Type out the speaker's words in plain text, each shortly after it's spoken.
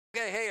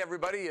Okay, hey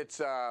everybody, it's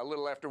a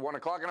little after 1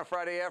 o'clock on a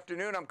Friday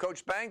afternoon. I'm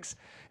Coach Banks,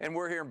 and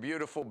we're here in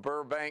beautiful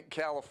Burbank,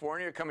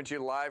 California, coming to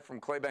you live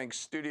from Claybank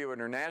Studio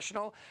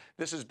International.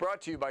 This is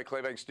brought to you by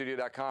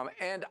ClaybankStudio.com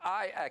and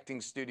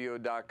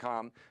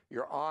iActingStudio.com,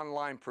 your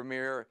online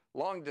premier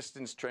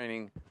long-distance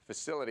training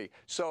facility.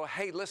 So,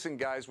 hey, listen,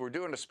 guys, we're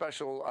doing a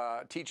special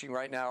teaching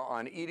right now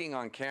on eating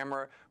on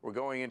camera. We're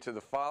going into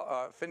the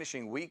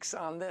finishing weeks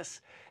on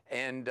this,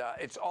 and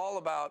it's all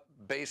about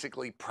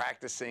basically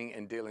practicing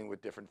and dealing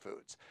with different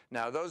foods.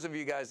 Now, those of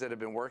you guys that have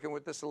been working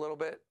with this a little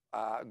bit,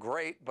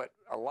 great, but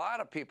a lot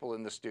of people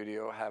in the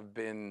studio have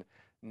been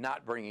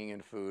not bringing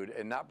in food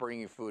and not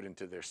bringing food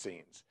into their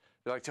scenes.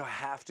 They're like, do I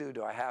have to?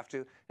 Do I have to?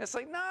 And it's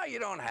like, no, you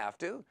don't have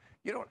to.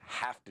 You don't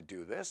have to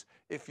do this.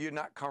 If you're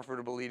not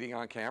comfortable eating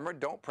on camera,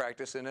 don't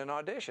practice in an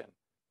audition.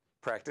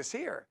 Practice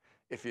here.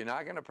 If you're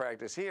not going to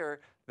practice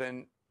here,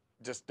 then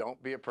just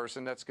don't be a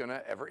person that's going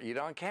to ever eat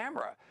on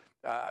camera.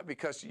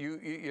 Because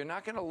you're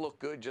not going to look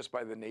good just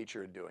by the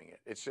nature of doing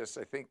it. It's just,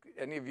 I think,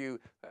 any of you,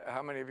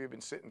 how many of you have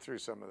been sitting through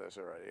some of this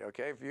already?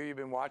 Okay, if you've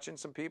been watching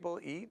some people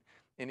eat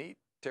and eat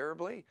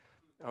terribly,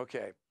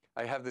 okay.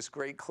 I have this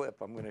great clip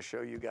I'm going to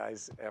show you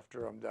guys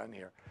after I'm done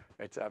here.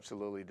 It's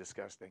absolutely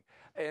disgusting.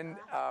 And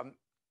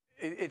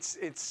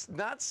it's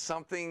not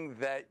something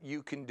that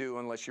you can do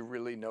unless you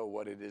really know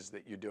what it is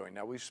that you're doing.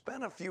 Now, we've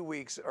spent a few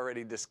weeks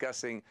already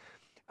discussing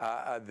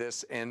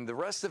this, and the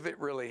rest of it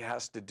really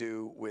has to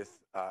do with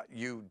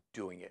you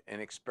doing it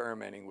and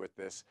experimenting with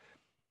this,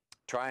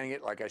 trying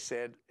it, like I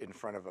said, in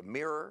front of a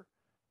mirror,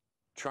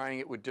 trying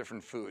it with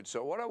different foods.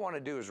 So what I want to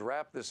do is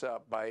wrap this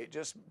up by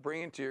just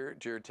bringing to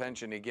your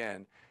attention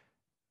again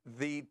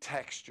the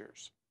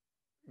textures.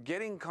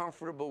 Getting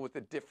comfortable with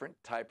the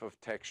different type of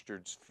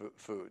textured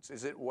foods.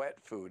 Is it wet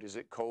food? Is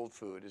it cold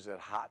food? Is it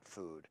hot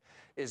food?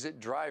 Is it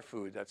dry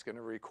food that's going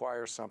to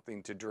require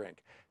something to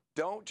drink?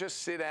 Don't just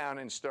sit down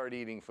and start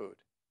eating food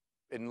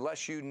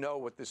unless you know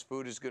what this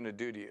food is going to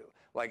do to you.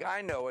 Like I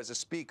know as a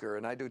speaker,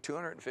 and I do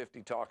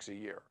 250 talks a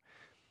year.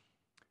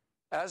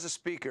 As a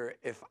speaker,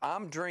 if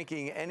I'm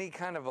drinking any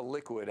kind of a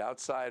liquid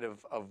outside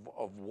of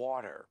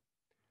water,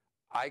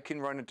 I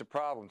can run into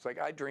problems. Like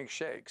I drink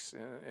shakes,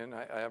 and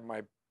I have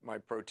my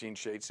protein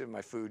shakes and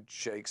my food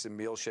shakes and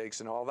meal shakes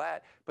and all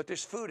that, but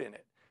there's food in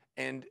it.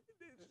 And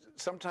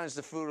sometimes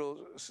the food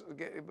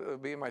will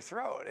be in my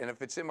throat. And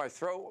if it's in my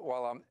throat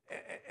while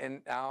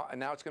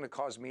now it's going to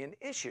cause me an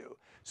issue.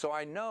 So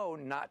I know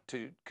not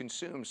to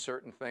consume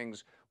certain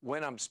things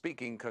when I'm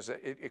speaking because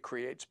it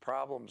creates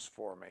problems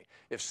for me.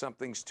 If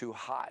something's too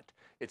hot,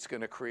 it's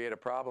going to create a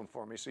problem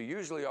for me. So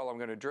usually all I'm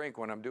going to drink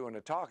when I'm doing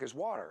a talk is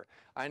water.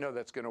 I know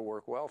that's going to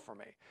work well for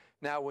me.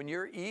 Now, when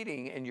you're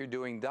eating and you're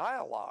doing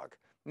dialogue,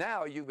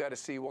 now you've got to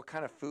see what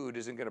kind of food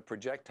isn't going to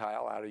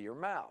projectile out of your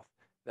mouth.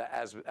 That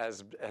as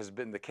has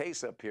been the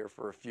case up here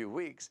for a few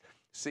weeks,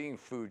 seeing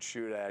food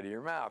shoot out of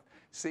your mouth,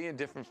 seeing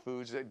different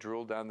foods that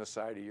drool down the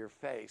side of your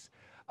face,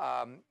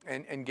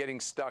 and getting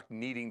stuck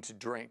needing to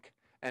drink.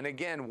 And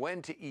again,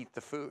 when to eat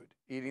the food.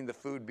 Eating the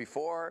food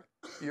before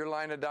your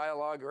line of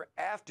dialogue or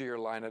after your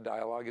line of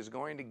dialogue is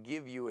going to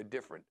give you a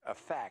different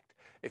effect.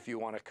 If you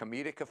want a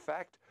comedic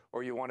effect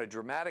or you want a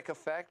dramatic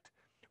effect,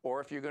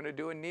 or if you're going to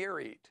do a near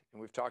eat.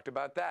 And we've talked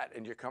about that.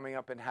 And you're coming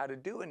up in how to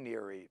do a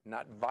near eat,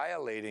 not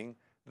violating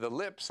the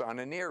lips on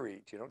a near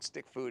eat. You don't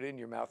stick food in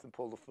your mouth and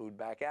pull the food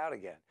back out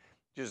again.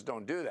 Just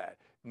don't do that.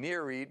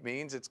 Near eat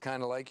means it's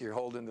kind of like you're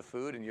holding the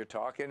food and you're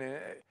talking and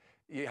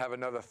you have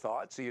another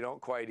thought, so you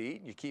don't quite eat.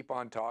 And you keep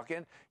on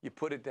talking. You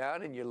put it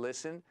down and you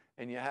listen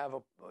and you have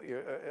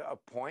a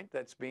point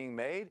that's being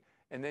made.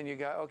 And then you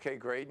go, okay,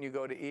 great, and you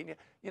go to eat. And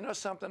you know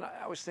something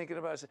I was thinking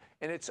about,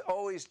 and it's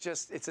always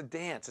just, it's a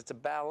dance, it's a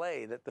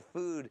ballet, that the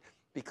food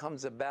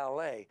becomes a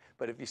ballet.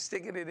 But if you're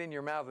sticking it in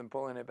your mouth and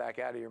pulling it back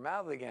out of your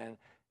mouth again,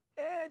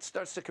 it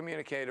starts to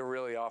communicate a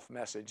really off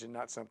message and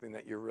not something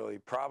that you're really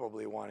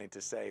probably wanting to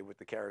say with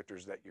the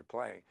characters that you're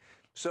playing.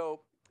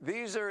 So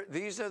these are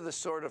the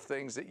sort of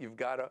things that you've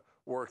got to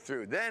work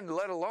through. Then,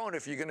 let alone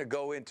if you're going to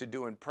go into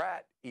doing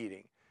Pratt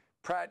eating.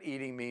 Pratt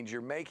eating means you're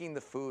making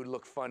the food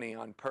look funny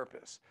on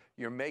purpose.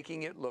 You're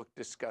making it look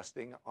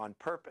disgusting on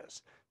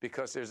purpose,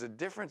 because there's a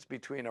difference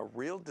between a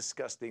real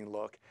disgusting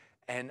look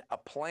and a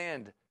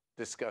planned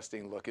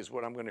disgusting look, is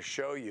what I'm going to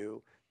show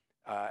you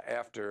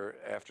after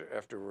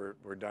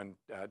we're done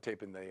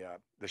taping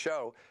the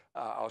show.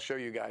 I'll show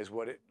you guys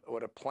what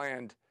a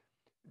planned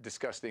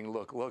disgusting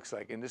look looks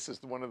like, and this is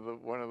one of the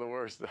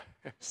worst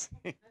I've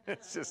seen.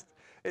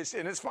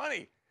 It's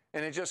funny,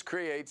 and it just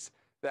creates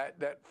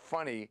that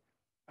funny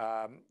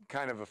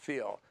kind of a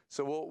feel.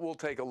 So we'll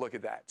take a look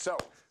at that. So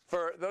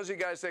for those of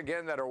you guys,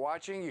 again, that are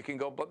watching, you can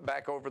go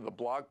back over the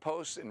blog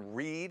posts and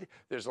read.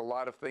 There's a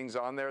lot of things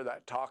on there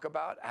that talk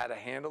about how to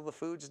handle the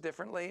foods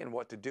differently and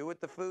what to do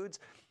with the foods,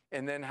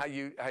 and then how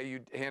you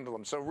handle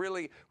them. So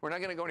really, we're not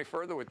going to go any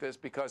further with this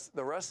because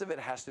the rest of it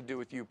has to do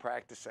with you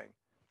practicing.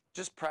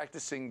 Just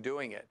practicing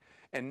doing it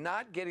and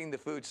not getting the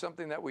food.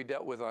 Something that we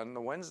dealt with on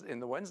in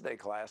the Wednesday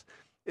class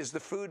is the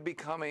food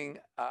becoming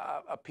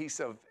a piece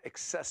of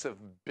excessive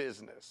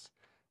business.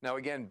 Now,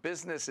 again,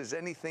 business is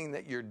anything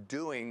that you're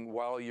doing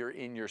while you're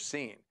in your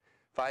scene.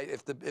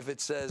 If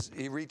it says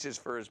he reaches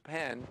for his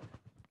pen,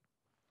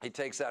 he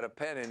takes out a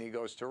pen and he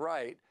goes to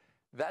write,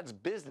 that's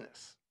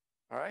business,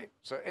 all right?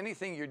 So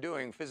anything you're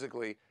doing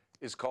physically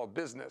is called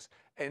business.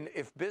 And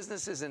if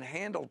business isn't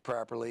handled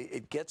properly,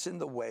 it gets in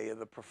the way of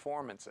the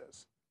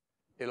performances.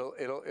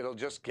 It'll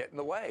just get in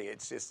the way.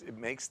 It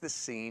makes the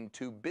scene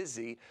too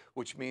busy,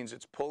 which means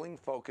it's pulling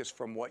focus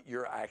from what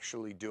you're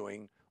actually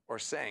doing or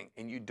saying,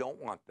 and you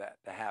don't want that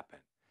to happen.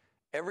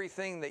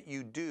 Everything that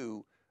you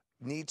do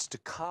needs to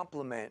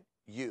complement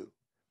you.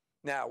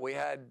 Now, we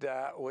had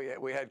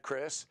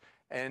Chris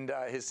and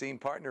his scene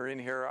partner in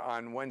here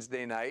on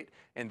Wednesday night,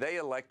 and they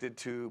elected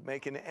to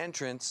make an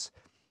entrance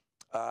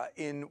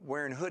in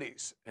wearing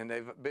hoodies. And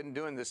they've been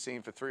doing this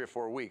scene for 3 or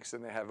 4 weeks,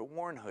 and they haven't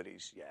worn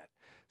hoodies yet.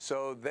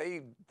 So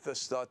they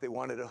just thought they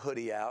wanted a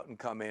hoodie out and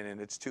come in,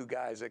 and it's 2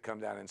 guys that come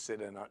down and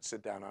sit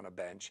down on a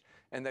bench,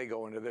 and they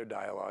go into their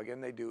dialogue,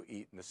 and they do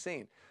eat in the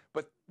scene.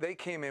 But they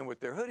came in with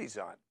their hoodies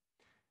on.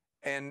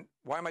 And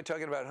why am I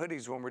talking about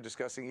hoodies when we're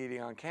discussing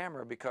eating on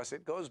camera? Because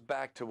it goes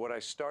back to what I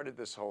started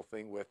this whole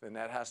thing with, and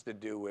that has to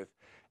do with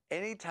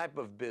any type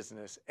of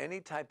business,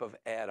 any type of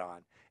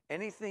add-on,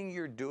 anything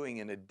you're doing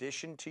in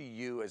addition to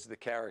you as the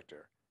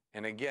character.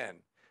 And again,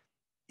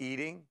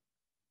 eating,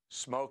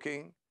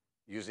 smoking,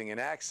 using an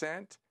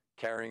accent,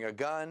 carrying a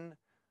gun,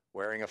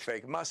 wearing a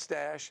fake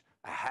mustache,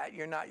 a hat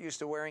you're not used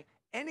to wearing,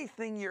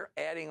 anything you're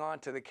adding on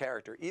to the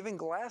character, even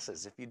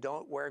glasses, if you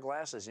don't wear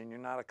glasses and you're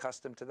not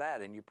accustomed to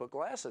that and you put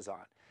glasses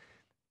on,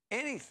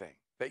 anything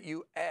that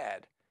you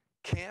add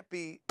can't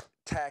be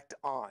tacked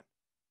on.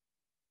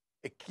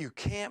 You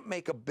can't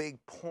make a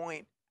big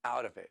point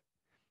out of it.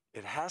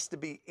 It has to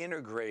be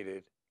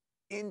integrated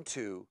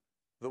into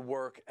the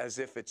work as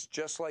if it's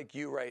just like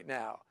you right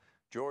now.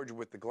 George,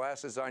 with the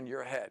glasses on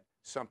your head,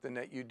 something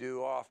that you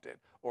do often,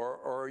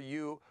 or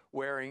you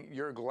wearing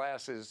your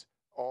glasses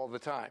all the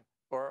time,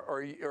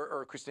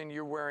 or Christine,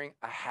 you're wearing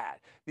a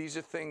hat. These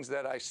are things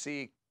that I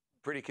see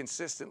pretty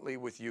consistently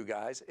with you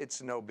guys.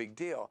 It's no big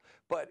deal.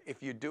 But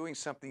if you're doing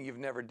something you've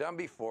never done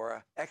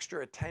before,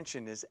 extra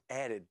attention is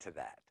added to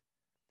that.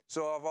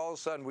 So if all of a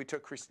sudden we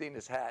took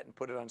Christina's hat and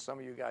put it on some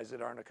of you guys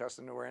that aren't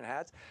accustomed to wearing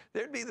hats,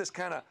 there'd be this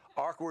kind of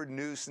awkward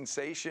new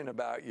sensation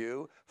about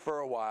you for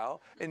a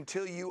while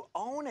until you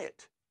own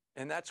it.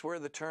 And that's where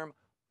the term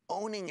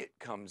owning it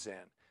comes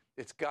in.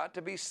 It's got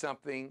to be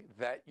something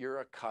that you're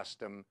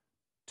accustomed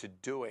to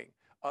doing.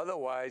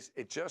 Otherwise,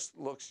 it just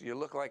you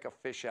look like a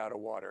fish out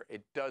of water.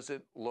 It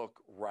doesn't look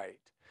right.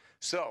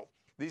 So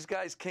these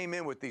guys came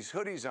in with these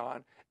hoodies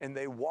on, and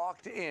they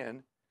walked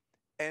in.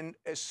 And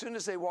as soon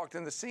as they walked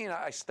in the scene,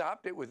 I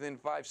stopped it within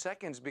 5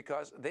 seconds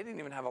because they didn't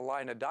even have a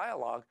line of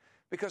dialogue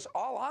because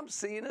all I'm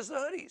seeing is the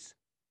hoodies.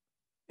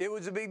 It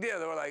was a big deal.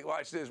 They were like,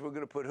 watch this, we're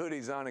going to put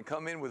hoodies on and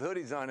come in with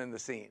hoodies on in the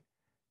scene.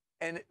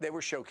 And they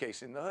were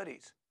showcasing the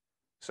hoodies.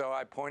 So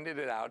I pointed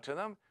it out to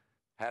them,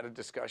 had a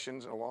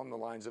discussion along the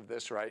lines of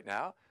this right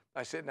now.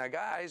 I said, now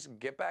guys,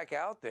 get back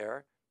out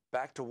there,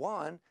 back to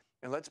one,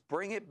 and let's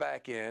bring it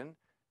back in.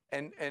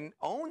 And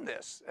own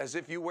this as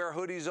if you wear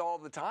hoodies all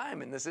the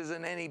time and this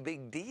isn't any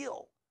big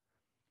deal.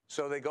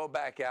 So they go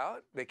back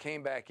out, they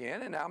came back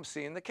in, and now I'm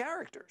seeing the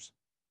characters.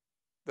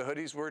 The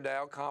hoodies were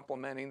now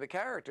complementing the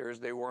characters.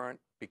 They weren't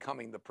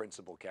becoming the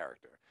principal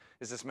character.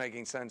 Is this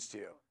making sense to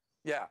you?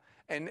 Yeah,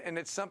 and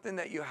it's something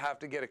that you have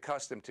to get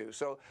accustomed to.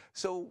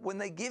 So when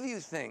they give you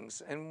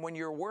things, and when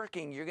you're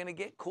working, you're going to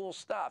get cool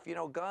stuff. You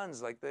know,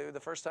 guns, like the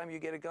first time you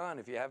get a gun,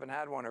 if you haven't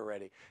had one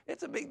already.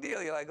 It's a big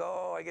deal. You're like,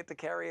 oh, I get to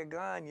carry a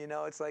gun. You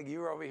know, it's like you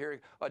were over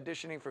here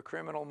auditioning for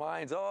Criminal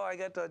Minds. Oh, I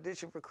got to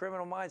audition for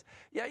Criminal Minds.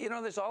 Yeah, you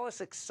know, there's all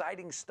this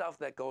exciting stuff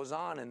that goes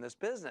on in this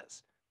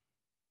business.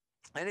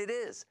 And it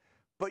is.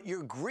 But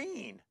you're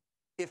green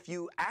if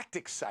you act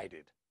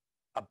excited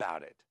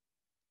about it.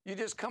 You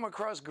just come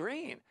across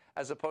green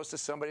as opposed to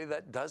somebody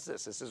that does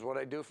this. This is what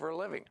I do for a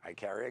living. I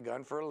carry a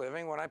gun for a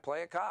living when I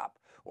play a cop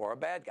or a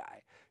bad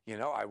guy. You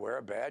know, I wear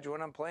a badge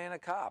when I'm playing a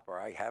cop, or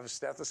I have a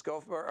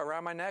stethoscope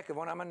around my neck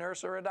when I'm a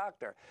nurse or a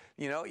doctor.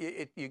 You know,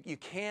 you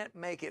can't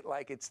make it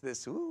like it's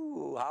this,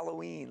 ooh,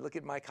 Halloween, look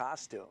at my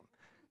costume.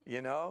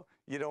 You know,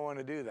 you don't want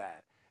to do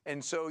that.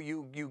 And so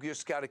you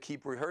just got to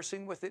keep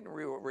rehearsing with it and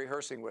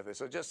rehearsing with it.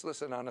 So just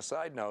listen, on a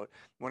side note,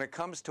 when it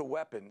comes to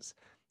weapons,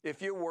 if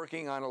you're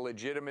working on a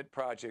legitimate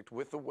project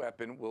with a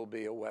weapon, we'll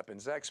be a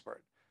weapons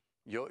expert.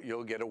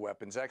 You'll get a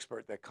weapons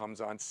expert that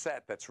comes on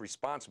set that's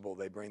responsible.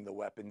 They bring the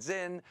weapons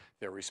in.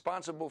 They're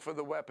responsible for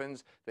the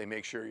weapons. They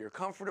make sure you're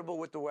comfortable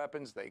with the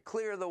weapons. They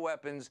clear the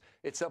weapons.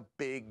 It's a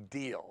big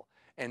deal.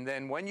 And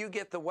then when you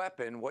get the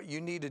weapon, what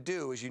you need to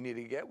do is you need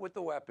to get with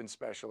the weapons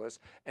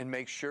specialist and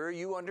make sure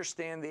you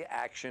understand the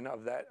action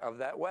of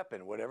that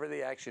weapon, whatever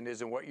the action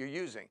is and what you're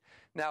using.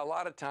 Now, a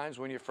lot of times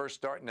when you're first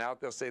starting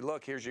out, they'll say,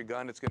 look, here's your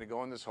gun. It's going to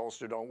go in this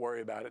holster. Don't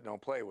worry about it.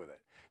 Don't play with it.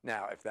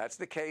 Now, if that's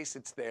the case,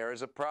 it's there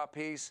as a prop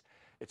piece.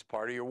 It's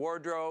part of your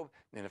wardrobe.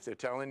 And if they're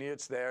telling you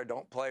it's there,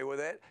 don't play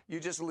with it. You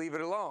just leave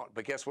it alone.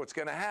 But guess what's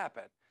going to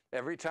happen?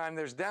 Every time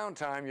there's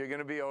downtime, you're going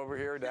to be over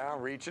here down,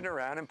 reaching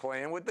around and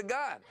playing with the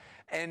gun.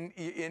 And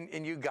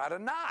you got to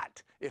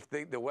not. If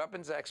the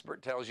weapons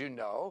expert tells you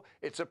no,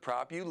 it's a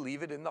prop, you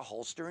leave it in the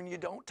holster and you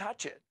don't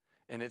touch it.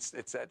 And it's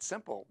that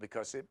simple,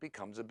 because it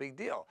becomes a big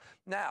deal.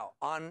 Now,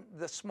 on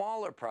the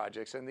smaller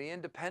projects and the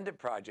independent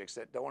projects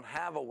that don't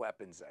have a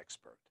weapons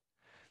expert,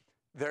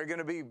 they're going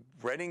to be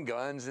renting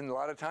guns, and a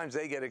lot of times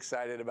they get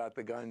excited about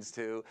the guns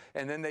too.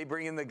 And then they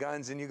bring in the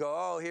guns, and you go,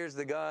 oh, here's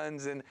the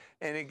guns, and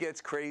it gets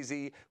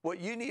crazy.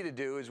 What you need to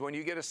do is, when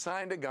you get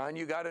assigned a gun,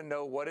 you got to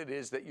know what it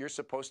is that you're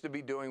supposed to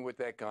be doing with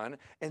that gun,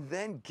 and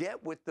then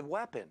get with the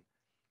weapon.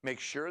 Make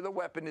sure the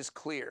weapon is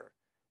clear.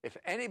 If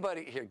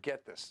anybody, here,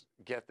 get this.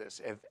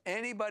 If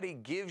anybody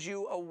gives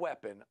you a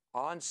weapon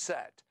on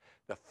set,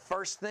 the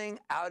first thing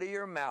out of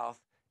your mouth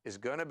is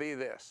going to be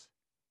this: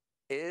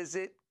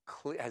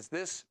 has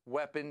this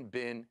weapon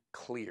been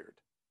cleared?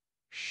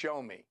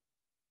 Show me.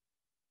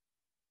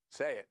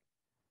 Say it.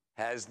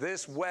 Has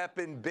this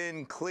weapon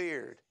been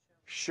cleared?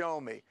 Show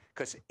me.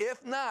 Because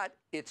if not,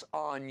 it's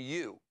on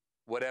you,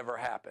 whatever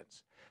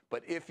happens.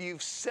 But if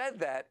you've said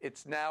that,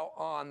 it's now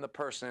on the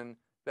person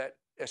that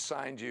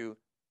assigned you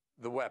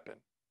the weapon.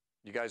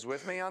 You guys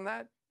with me on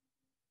that?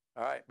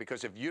 All right,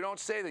 because if you don't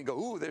say that, you go,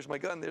 ooh, there's my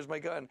gun,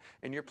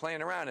 and you're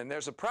playing around, and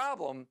there's a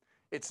problem,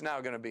 it's now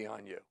going to be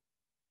on you.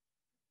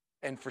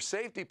 And for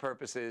safety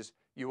purposes,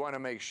 you want to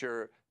make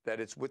sure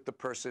that it's with the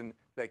person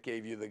that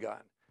gave you the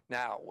gun.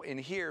 Now, in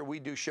here, we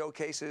do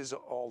showcases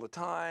all the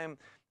time.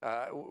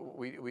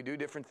 We do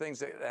different things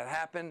that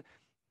happen.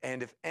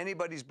 And if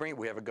anybody's bringing,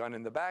 we have a gun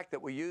in the back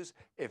that we use.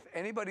 If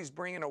anybody's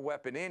bringing a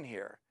weapon in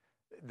here,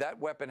 that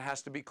weapon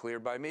has to be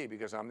cleared by me,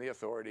 because I'm the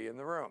authority in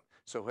the room.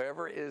 So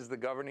whoever is the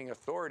governing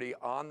authority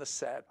on the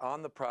set,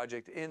 on the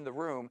project, in the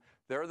room,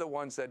 they're the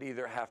ones that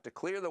either have to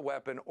clear the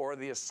weapon or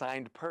the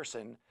assigned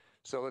person.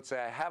 So let's say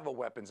I have a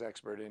weapons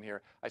expert in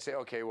here. I say,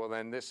 okay, well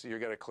then you're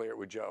going to clear it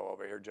with Joe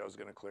over here. Joe's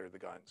going to clear the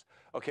guns.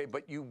 Okay,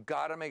 but you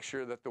got to make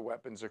sure that the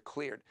weapons are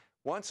cleared.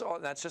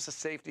 That's just a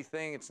safety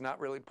thing. It's not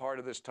really part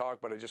of this talk,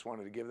 but I just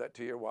wanted to give that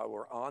to you while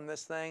we're on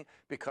this thing,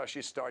 because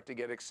you start to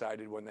get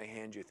excited when they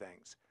hand you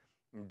things.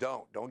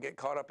 Don't get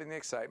caught up in the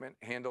excitement.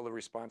 Handle the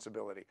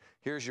responsibility.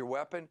 Here's your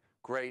weapon.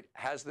 Great.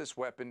 Has this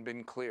weapon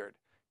been cleared?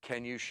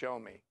 Can you show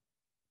me?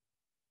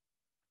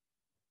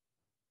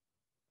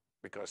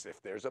 Because if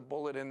there's a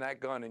bullet in that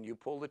gun and you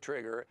pull the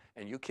trigger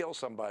and you kill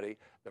somebody,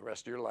 the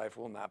rest of your life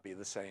will not be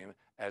the same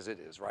as it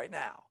is right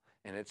now.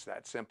 And it's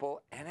that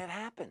simple, and it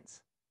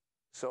happens.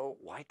 So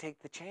why take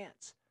the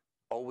chance?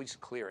 Always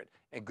clear it.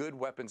 And good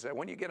weapons,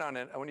 when you get on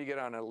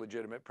a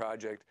legitimate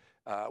project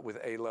with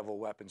A-level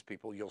weapons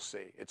people, you'll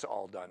see it's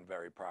all done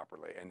very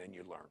properly, and then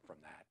you learn from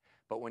that.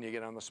 But when you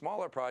get on the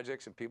smaller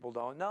projects and people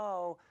don't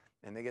know,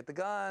 and they get the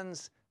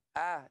guns,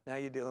 now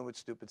you're dealing with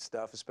stupid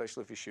stuff,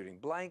 especially if you're shooting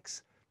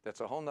blanks. That's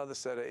a whole nother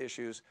set of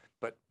issues,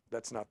 but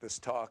that's not this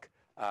talk.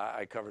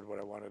 I covered what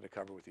I wanted to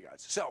cover with you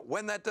guys. So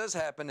when that does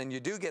happen and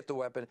you do get the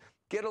weapon,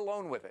 get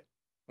alone with it.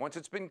 Once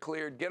it's been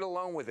cleared, get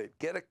alone with it.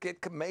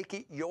 Make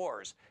it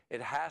yours.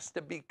 It has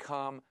to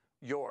become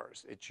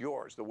yours. It's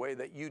yours, the way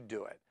that you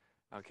do it.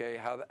 Okay,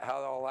 how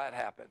all that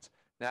happens.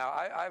 Now,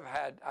 I've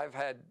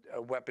had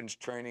weapons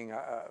training.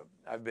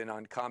 I've been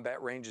on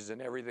combat ranges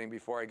and everything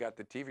before I got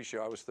the TV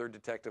show. I was third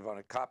detective on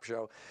a cop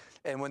show,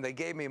 and when they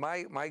gave me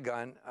my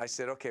gun, I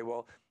said, okay,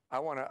 well, I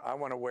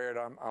want to wear it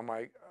on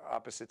my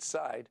opposite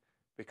side,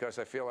 because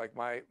I feel like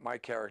my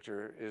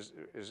character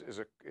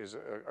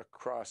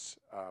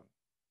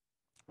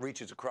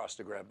reaches across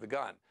to grab the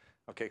gun.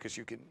 Okay, because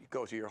you can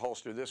go to your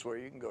holster this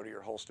way, you can go to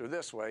your holster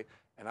this way,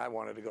 and I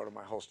wanted to go to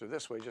my holster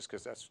this way just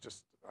because I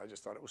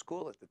just thought it was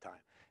cool at the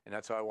time, and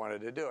that's how I wanted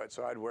to do it.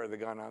 So I'd wear the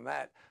gun on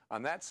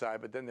that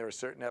side, but then there were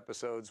certain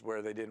episodes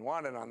where they didn't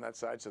want it on that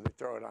side, so they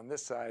throw it on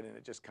this side, and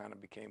it just kind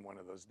of became one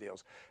of those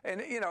deals. And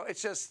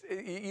it's just,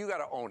 you got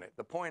to own it.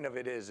 The point of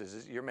it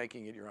is you're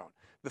making it your own.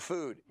 The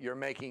food, you're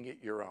making it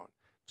your own.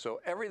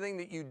 So everything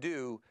that you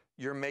do,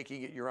 you're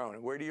making it your own.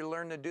 And where do you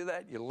learn to do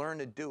that? You learn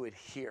to do it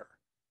here.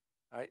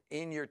 Right?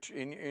 In your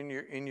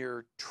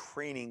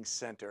training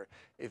center.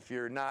 If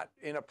you're not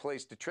in a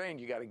place to train,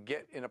 you got to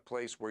get in a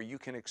place where you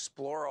can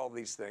explore all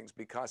these things,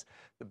 because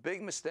the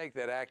big mistake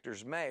that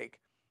actors make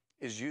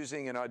is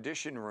using an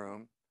audition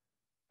room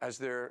as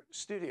their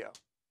studio.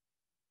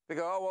 They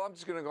go, oh, well, I'm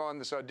just going to go on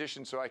this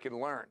audition so I can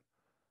learn.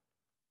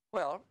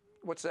 Well,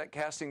 what's that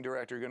casting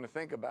director going to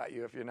think about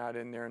you if you're not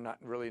in there and not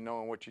really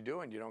knowing what you're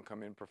doing? You don't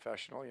come in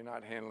professional. You're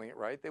not handling it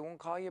right. They won't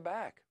call you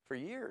back for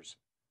years.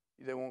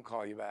 They won't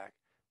call you back.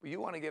 But you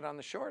want to get on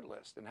the short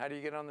list. And how do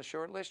you get on the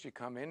short list? You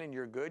come in and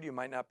you're good. You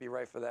might not be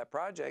right for that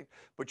project,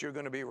 but you're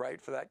going to be right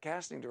for that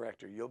casting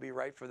director. You'll be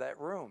right for that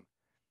room.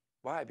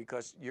 Why?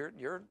 Because you're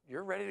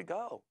ready to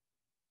go.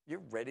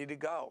 You're ready to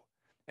go.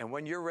 And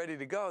when you're ready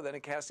to go, then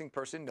a casting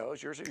person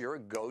knows you're a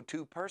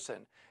go-to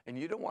person. And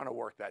you don't want to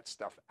work that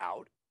stuff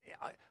out.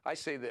 I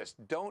say this: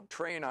 don't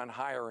train on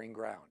hiring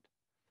ground.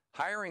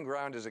 Hiring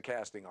ground is a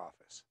casting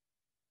office.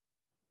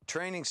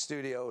 Training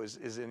studio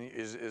is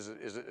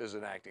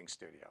an acting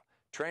studio.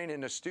 Train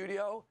in a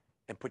studio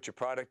and put your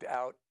product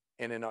out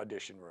in an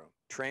audition room.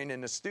 Train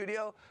in the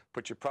studio,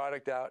 put your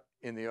product out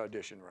in the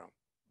audition room.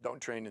 Don't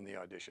train in the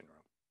audition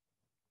room.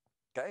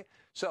 Okay?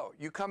 So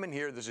you come in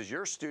here, this is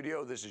your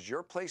studio, this is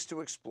your place to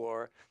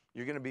explore.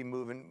 You're going to be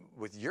moving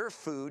with your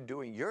food,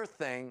 doing your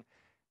thing,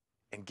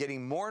 and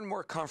getting more and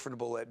more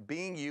comfortable at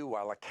being you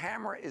while a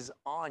camera is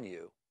on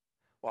you,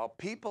 while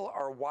people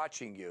are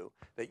watching you,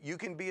 that you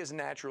can be as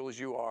natural as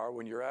you are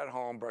when you're at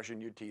home brushing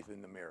your teeth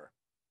in the mirror,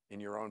 in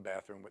your own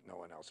bathroom with no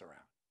one else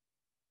around.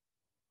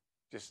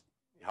 Just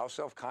how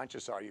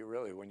self-conscious are you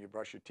really when you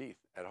brush your teeth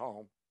at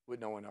home with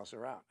no one else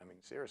around? I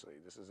mean, seriously,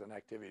 this is an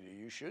activity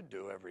you should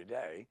do every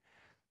day,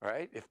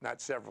 right? If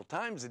not several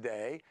times a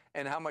day.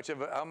 And how much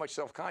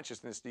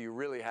self-consciousness do you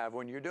really have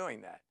when you're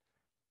doing that?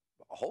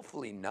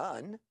 Hopefully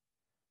none.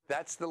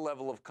 That's the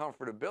level of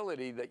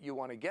comfortability that you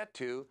want to get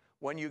to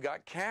when you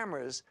got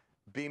cameras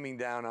beaming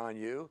down on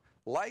you,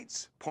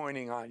 lights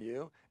pointing on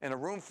you, and a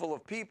room full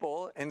of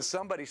people, and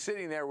somebody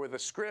sitting there with a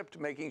script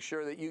making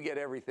sure that you get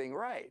everything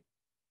right.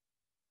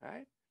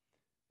 Right?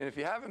 And if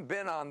you haven't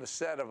been on the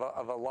set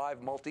of a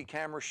live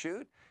multi-camera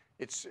shoot,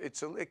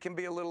 it can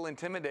be a little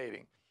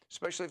intimidating,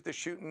 especially if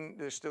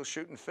they're still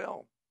shooting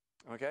film.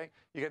 Okay?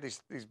 You got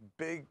these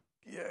big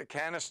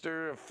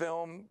canister of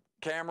film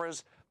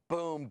cameras,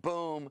 boom,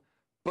 boom,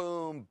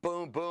 boom,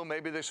 boom, boom.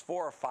 Maybe there's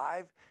 4 or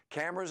 5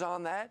 cameras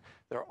on that.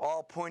 They're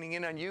all pointing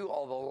in on you.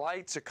 All the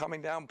lights are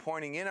coming down,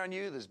 pointing in on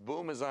you. This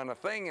boom is on a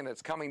thing, and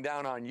it's coming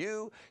down on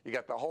you. You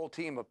got the whole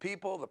team of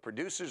people. The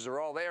producers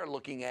are all there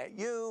looking at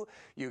you.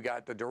 You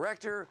got the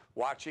director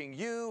watching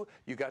you.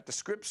 You got the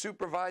script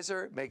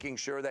supervisor making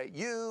sure that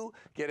you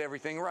get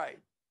everything right.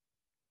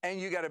 And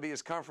you got to be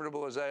as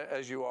comfortable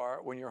as you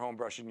are when you're home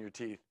brushing your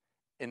teeth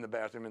in the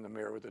bathroom in the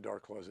mirror with the door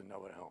closed and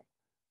nobody home.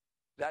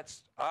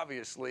 That's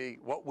obviously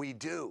what we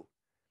do.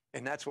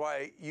 And that's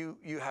why you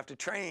have to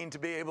train to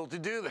be able to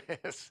do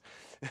this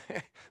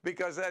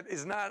because that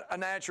is not a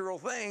natural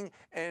thing,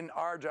 and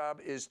our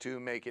job is to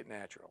make it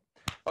natural.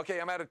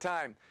 Okay, I'm out of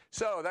time.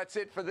 So that's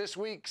it for this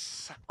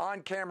week's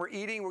On-Camera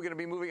Eating. We're going to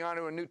be moving on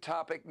to a new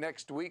topic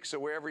next week, so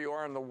wherever you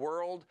are in the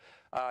world,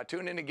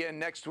 tune in again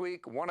next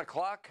week, 1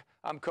 o'clock.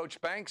 I'm Coach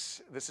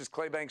Banks. This is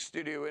Claybanks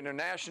Studio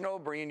International,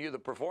 bringing you the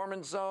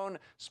Performance Zone,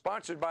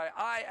 sponsored by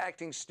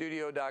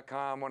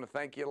iActingStudio.com. I want to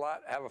thank you a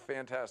lot. Have a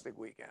fantastic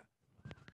weekend.